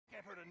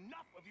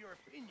enough of your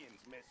opinions,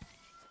 miss.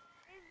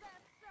 Is that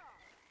so?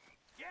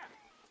 Yeah.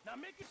 Now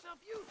make yourself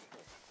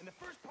useful. And the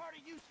first part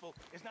of useful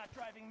is not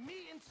driving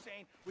me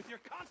insane with your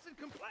constant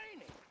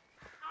complaining.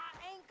 I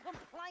ain't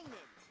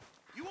complaining.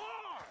 You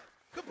are!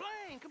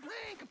 Complain,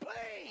 complain,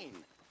 complain!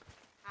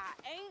 I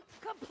ain't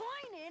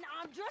complaining,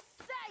 I'm just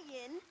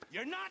saying.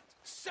 You're not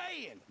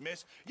saying,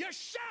 miss. You're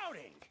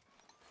shouting!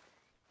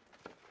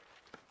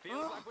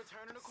 Feels like we're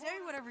turning a corner.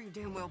 Say whatever you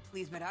damn well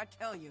please, but I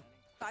tell you,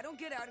 if I don't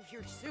get out of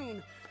here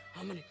soon,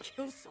 I'm gonna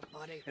kill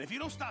somebody. And if you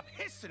don't stop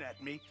hissing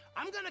at me,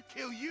 I'm gonna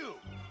kill you!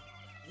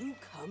 You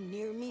come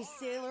near me,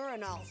 sailor,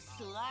 and I'll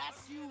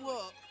slice you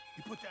up.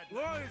 You put that...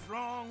 What is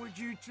wrong with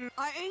you two?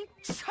 I ain't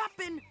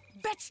chopping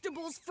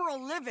vegetables for a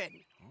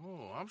living.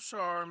 Oh, I'm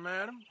sorry,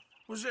 madam.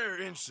 Was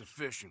there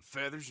insufficient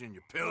feathers in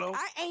your pillow?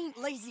 I ain't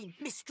lazy,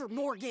 Mr.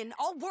 Morgan.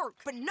 I'll work,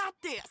 but not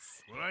this.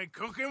 Well, ain't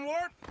cooking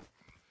work?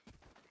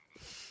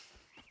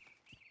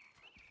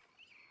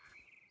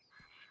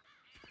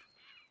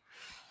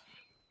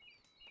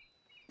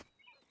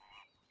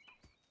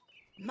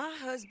 My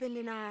husband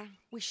and I,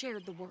 we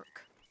shared the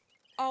work.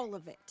 All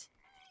of it.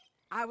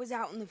 I was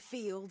out in the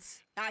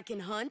fields. I can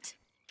hunt,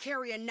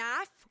 carry a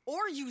knife,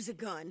 or use a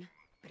gun.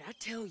 But I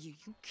tell you,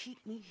 you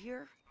keep me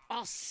here,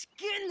 I'll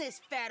skin this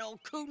fat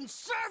old coot and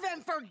serve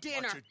him for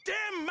dinner. Watch your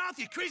damn mouth,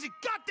 you crazy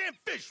goddamn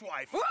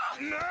fishwife!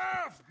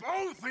 Enough,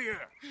 both of you!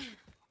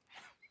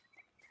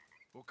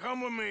 Well,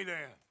 come with me,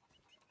 then.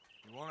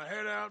 You want to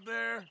head out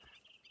there,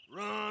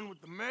 run with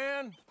the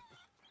men?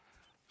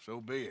 So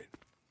be it.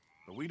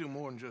 But we do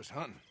more than just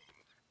hunting.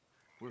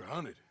 We're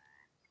hunted.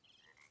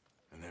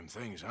 And them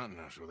things hunting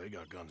us, well, they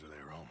got guns of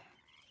their own.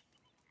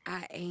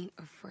 I ain't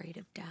afraid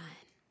of dying.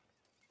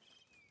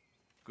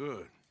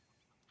 Good.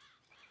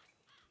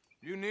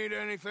 You need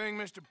anything,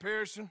 Mr.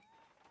 Pearson?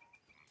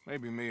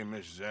 Maybe me and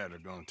Mrs. Adler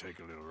gonna take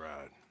a little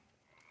ride.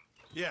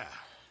 Yeah,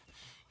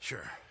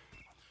 sure.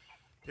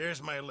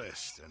 Here's my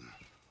list, and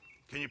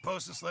can you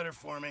post this letter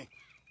for me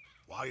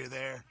while you're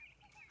there?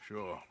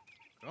 Sure.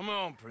 Come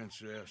on,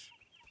 princess.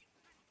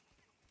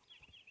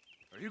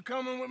 Are you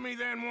coming with me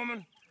then,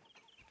 woman?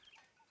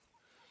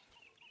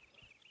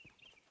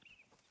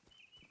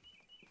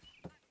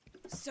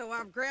 So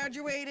I've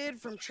graduated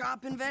from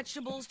chopping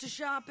vegetables to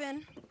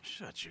shopping.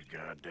 Shut your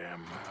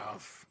goddamn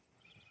mouth.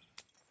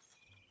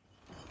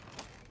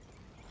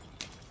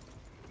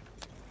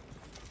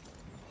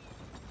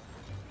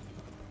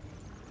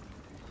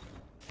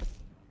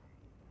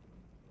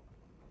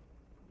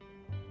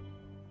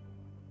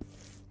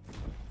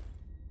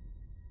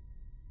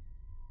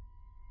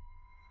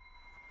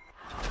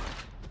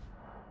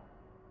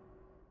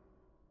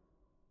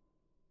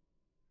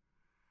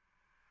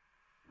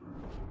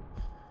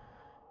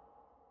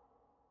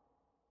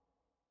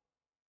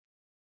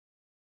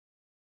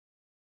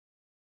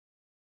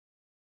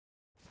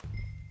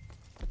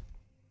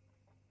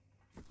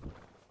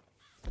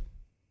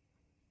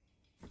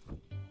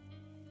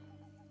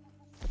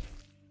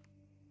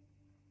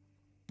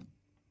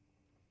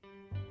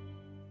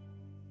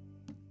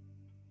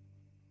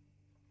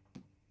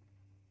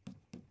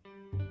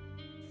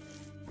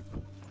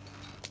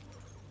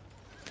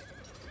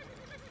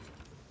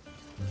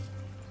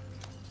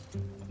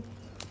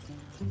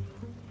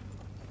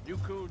 You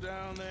cooled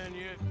down then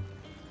yet?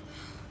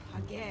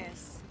 I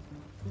guess.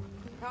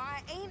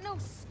 I ain't no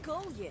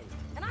scullion,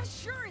 and I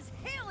sure as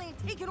hell ain't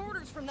taking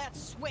orders from that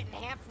sweating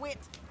half-wit.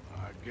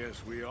 I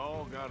guess we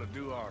all gotta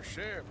do our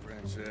share,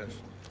 princess.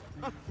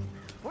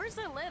 Where's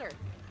that letter?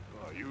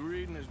 Are you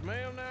reading his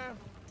mail now?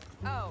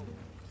 Oh,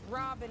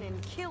 robbing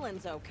and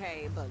killing's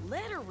okay, but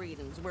letter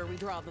reading's where we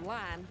draw the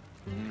line.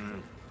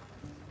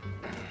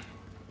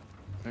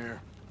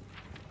 Here.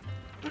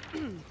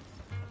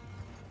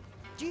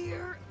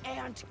 Dear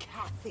Aunt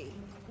Kathy,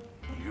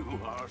 You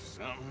are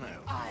something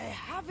else. I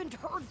haven't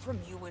heard from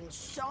you in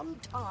some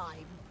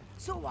time,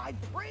 so I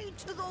pray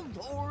to the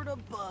Lord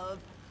above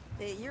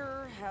that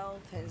your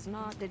health has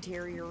not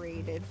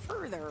deteriorated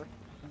further.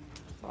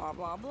 Blah,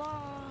 blah,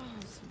 blah.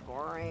 It's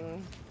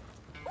boring.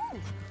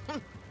 Ooh.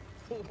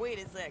 Wait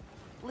a sec.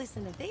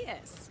 Listen to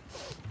this.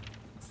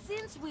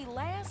 Since we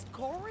last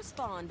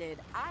corresponded,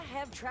 I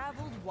have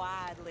traveled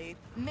widely,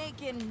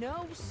 making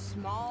no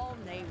small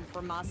name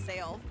for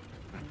myself.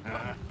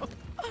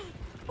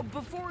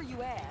 Before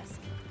you ask,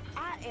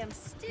 I am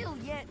still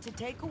yet to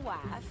take a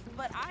wife,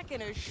 but I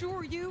can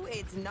assure you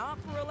it's not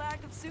for a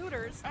lack of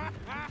suitors.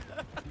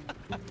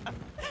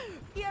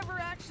 You ever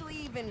actually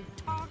even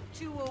talk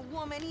to a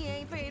woman he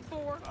ain't paid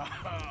for?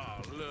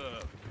 Oh,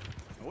 look.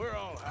 We're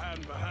all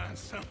hiding behind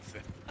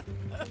something.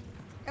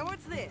 And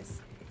what's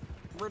this?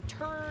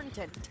 Return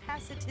to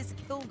Tacitus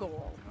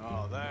Kilgore.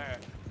 Oh,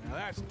 that. Now,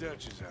 that's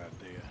Dutch's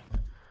idea.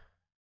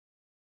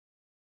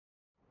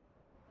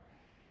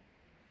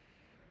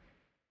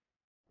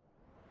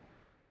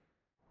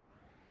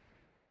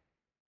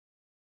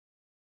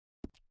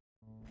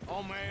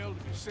 All mail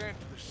to be sent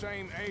to the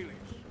same alias.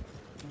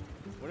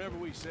 Whenever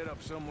we set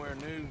up somewhere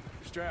new,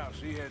 Strauss,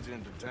 he heads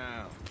into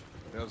town.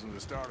 Tells them to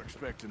start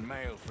expecting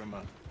mail from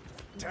a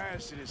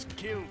Tacitus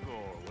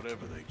Kilgore,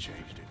 whatever they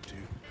changed it to.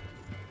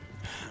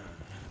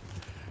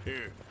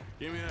 Here,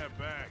 give me that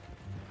back.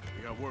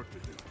 We got work to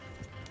do.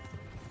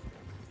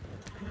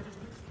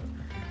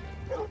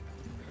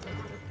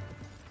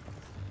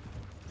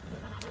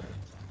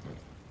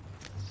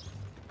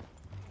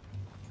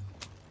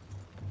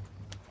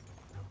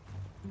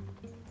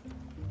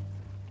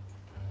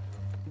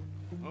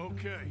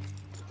 Okay,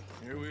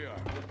 here we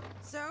are.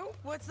 So,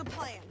 what's the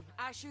plan?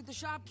 I shoot the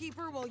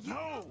shopkeeper while you...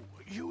 No!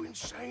 You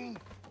insane?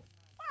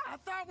 I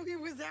thought we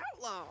was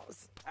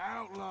outlaws.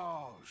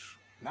 Outlaws,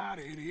 not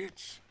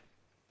idiots.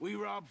 We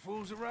rob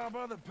fools that rob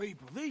other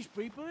people. These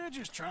people, they're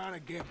just trying to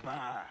get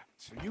by.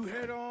 So you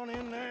head on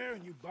in there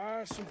and you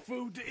buy some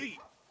food to eat.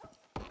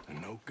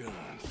 And no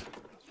guns.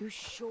 You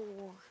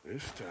sure?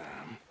 This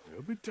time,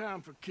 there'll be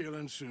time for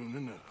killing soon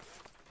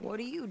enough. What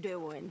are you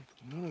doing?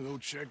 I'm gonna go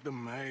check the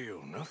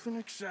mail. Nothing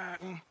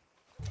exciting.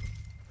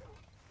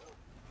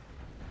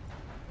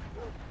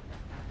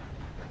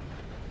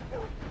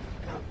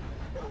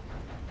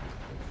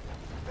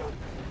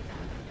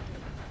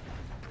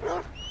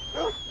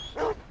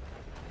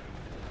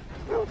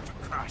 For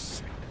Christ's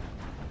sake.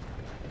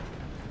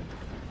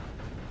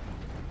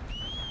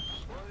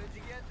 What did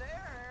you get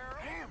there,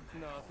 Harold?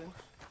 Damn. Nothing.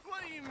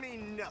 What do you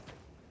mean, nothing?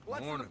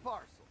 What's in Morning. the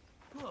parcel?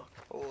 Look.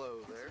 Hello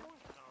there.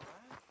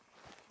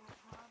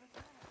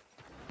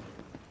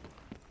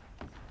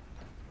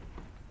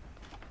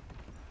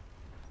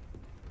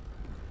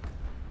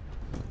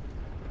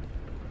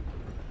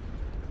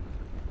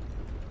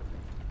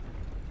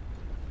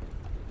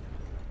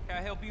 Can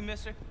I help you,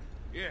 mister?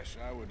 Yes,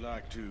 I would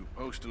like to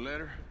post a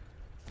letter.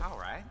 All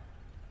right.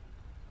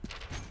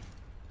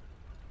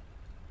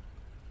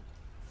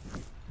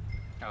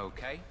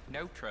 Okay,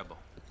 no trouble.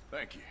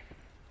 Thank you.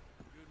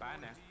 Bye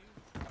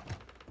now.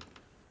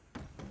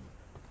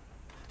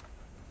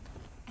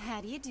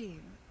 How do you do?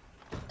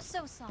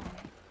 So sorry.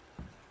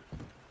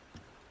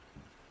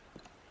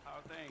 How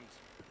are things?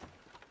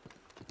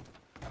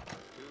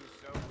 Do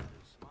so with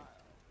a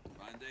smile.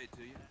 Fine day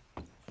to you.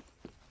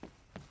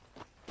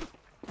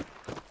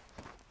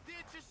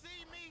 Did you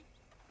see me?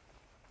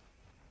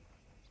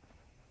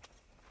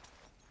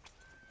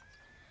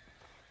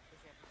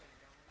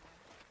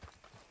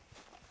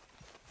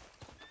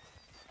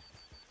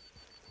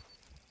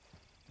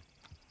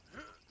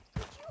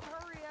 Could you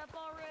hurry up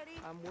already?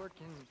 I'm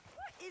working.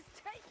 What is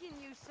taking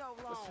you so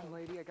long? Listen,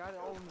 lady, I got it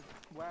all in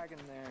the wagon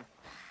there.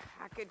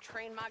 I could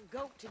train my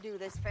goat to do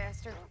this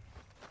faster.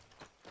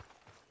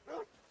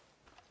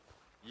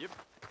 Yep.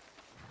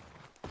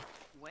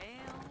 Well,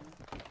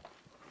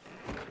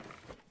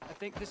 I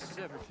think this is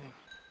everything.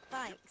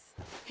 Thanks.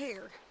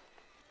 Here,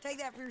 take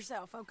that for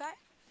yourself, okay?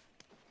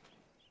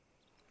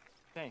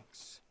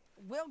 Thanks.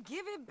 Well,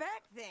 give it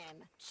back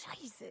then.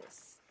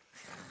 Jesus.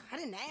 I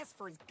didn't ask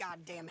for his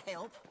goddamn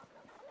help.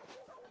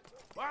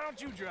 Why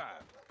don't you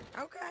drive?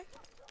 Okay.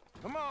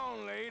 Come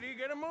on, lady,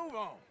 get a move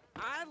on.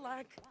 I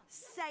like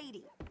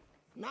Sadie,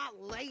 not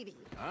lady.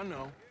 I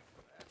know.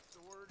 That's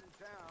the word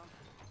in town.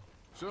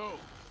 So,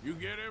 you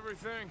get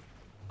everything?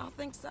 I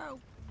think so.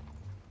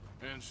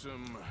 And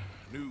some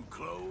new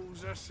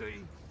clothes, I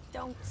see?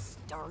 Don't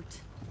start.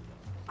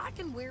 I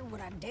can wear what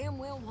I damn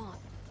well want.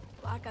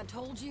 Like I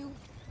told you,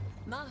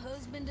 my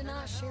husband and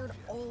I shared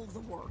all the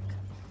work.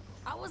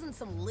 I wasn't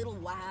some little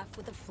wife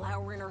with a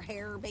flower in her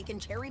hair baking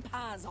cherry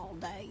pies all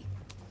day.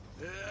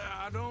 Yeah,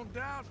 I don't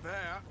doubt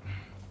that.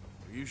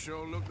 You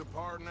sure look the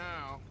part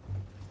now.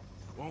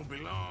 Won't be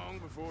long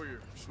before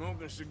you're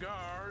smoking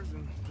cigars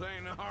and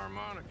playing the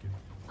harmonica.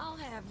 I'll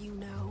have you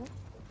know,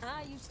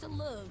 I used to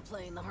love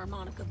playing the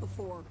harmonica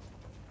before.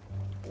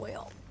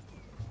 Well,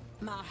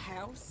 my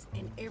house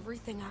and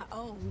everything I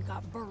own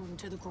got burned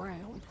to the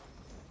ground.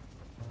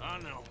 I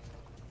know.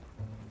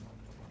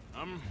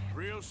 I'm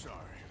real sorry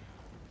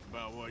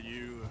about what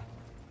you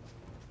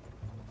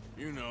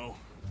know.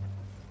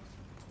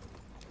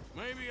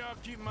 Maybe I'll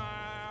keep my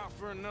eye out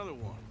for another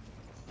one.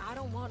 I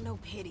don't want no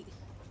pity.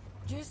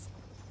 Just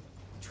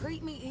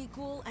treat me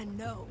equal and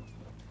know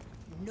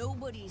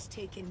nobody's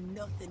taking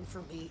nothing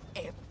from me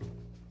ever.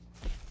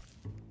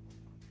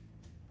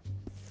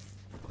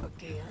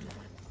 Again.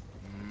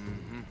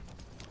 Mm-hmm.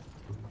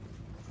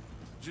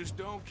 Just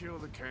don't kill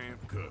the camp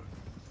cook.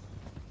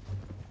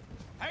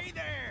 Hey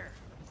there!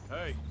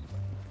 Hey,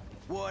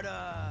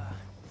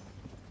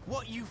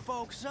 What you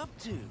folks up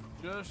to?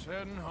 just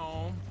heading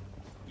home.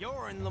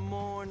 You're in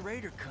Lemoyne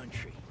Raider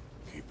country.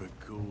 Keep it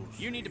cool,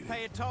 You need to Sadie.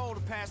 pay a toll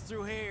to pass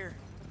through here.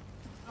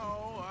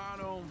 No, I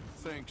don't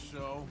think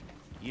so.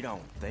 You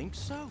don't think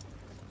so?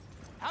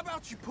 How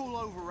about you pull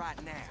over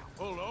right now?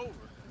 Pull over.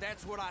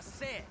 That's what I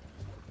said.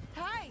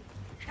 hey,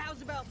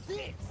 how's about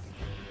this?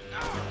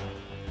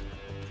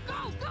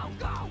 Go, go,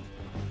 go!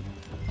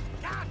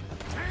 God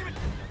damn it!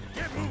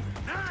 Get moving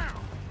now!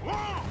 Come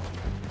on!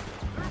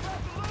 They're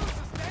about to lose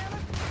us, damn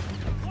it!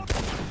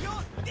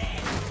 You're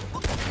dead!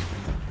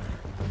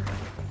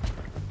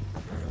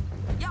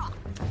 Yeah.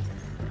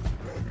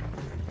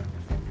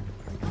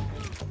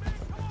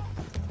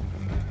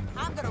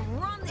 I'm gonna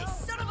run this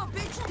son of a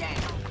bitch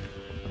down.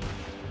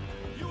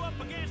 You up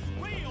against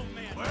real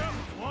men. Well,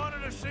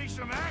 wanted to see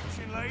some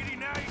action, lady.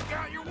 Now you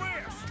got your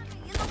wish.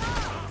 In the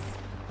road.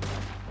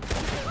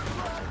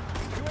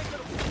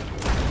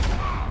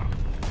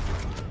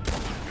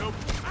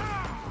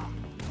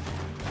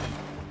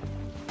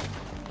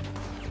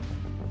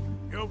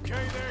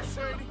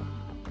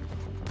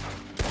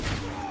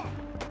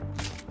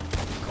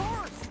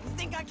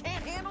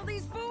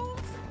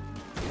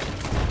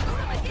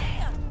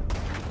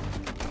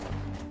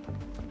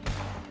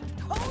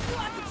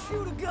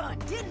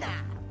 didn't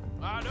I?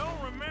 I don't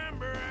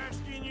remember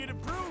asking you to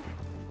prove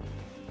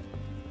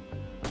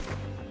it.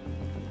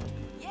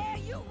 Yeah,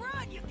 you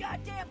run, you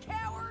goddamn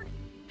coward!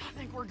 I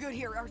think we're good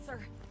here, Arthur.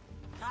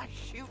 Nice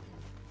shooting.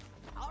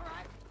 All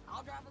right,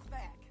 I'll drive us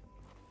back.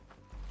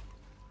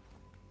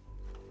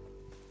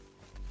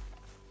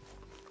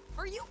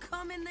 Are you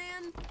coming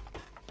then?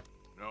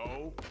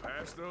 No,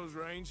 pass those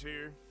reins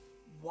here.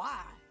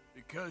 Why?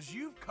 Because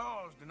you've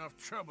caused enough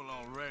trouble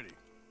already.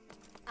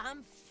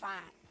 I'm fine.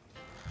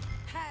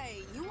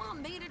 Hey, you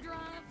want me to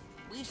drive?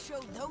 We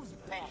showed those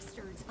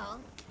bastards, huh?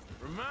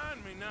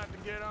 Remind me not to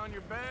get on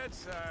your bad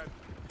side.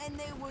 And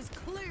they was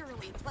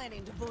clearly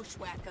planning to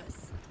bushwhack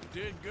us.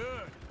 You did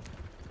good.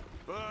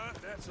 But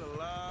that's a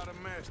lot of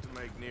mess to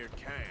make near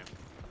camp.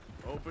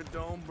 Hope it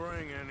don't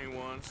bring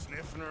anyone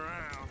sniffing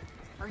around.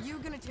 Are you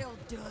gonna tell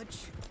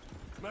Dutch?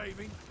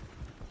 Maybe,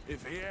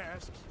 if he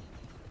asks.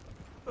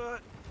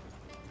 But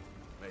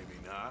maybe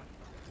not.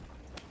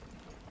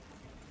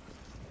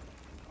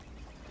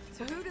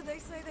 So who did they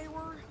say they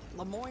were?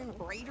 Lemoyne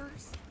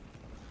Raiders?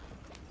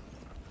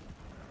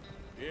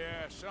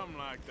 Yeah, something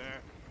like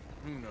that.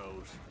 Who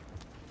knows?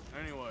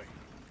 Anyway,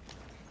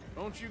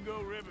 don't you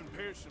go ribbing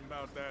Pearson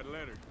about that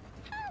letter.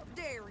 How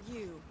dare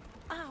you?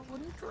 I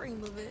wouldn't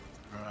dream of it.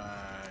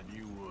 Right,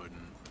 you wouldn't.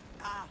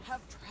 I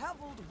have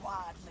traveled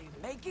widely,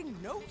 making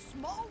no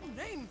small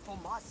name for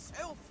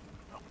myself.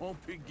 I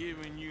won't be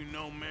giving you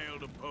no mail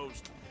to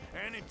post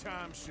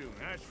anytime soon,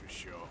 that's for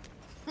sure.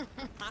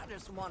 I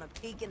just want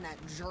to peek in that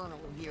journal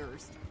of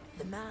yours.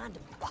 The Mind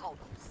of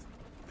Bottles.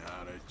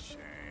 Not a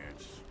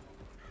chance.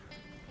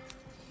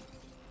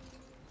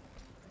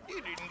 You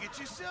didn't get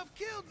yourself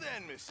killed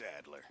then, Miss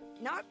Adler.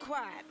 Not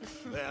quite.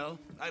 Well,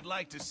 I'd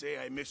like to say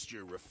I missed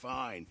your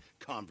refined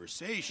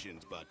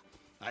conversations, but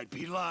I'd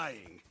be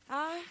lying.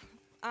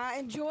 I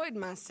enjoyed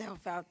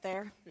myself out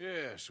there.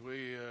 Yes,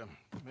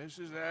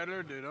 Mrs.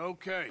 Adler did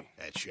okay.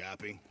 At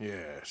shopping?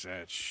 Yes,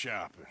 that's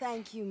shopping.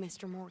 Thank you,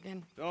 Mr.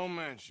 Morgan. Don't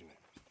mention it.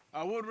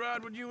 I would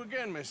ride with you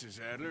again, Mrs.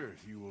 Adler,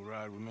 if you will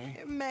ride with me.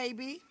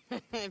 Maybe.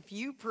 If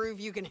you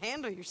prove you can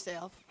handle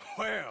yourself.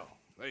 Well,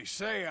 they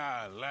say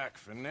I lack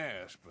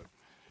finesse, but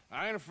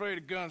I ain't afraid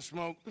of gun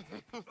smoke.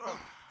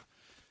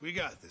 We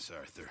got this,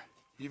 Arthur.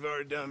 You've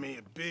already done me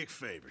a big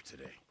favor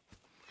today.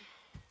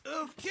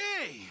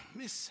 Okay,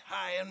 Miss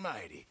High and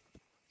Mighty.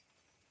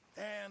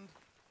 And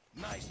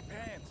nice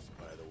pants,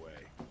 by the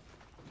way.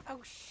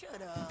 Oh,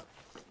 shut up.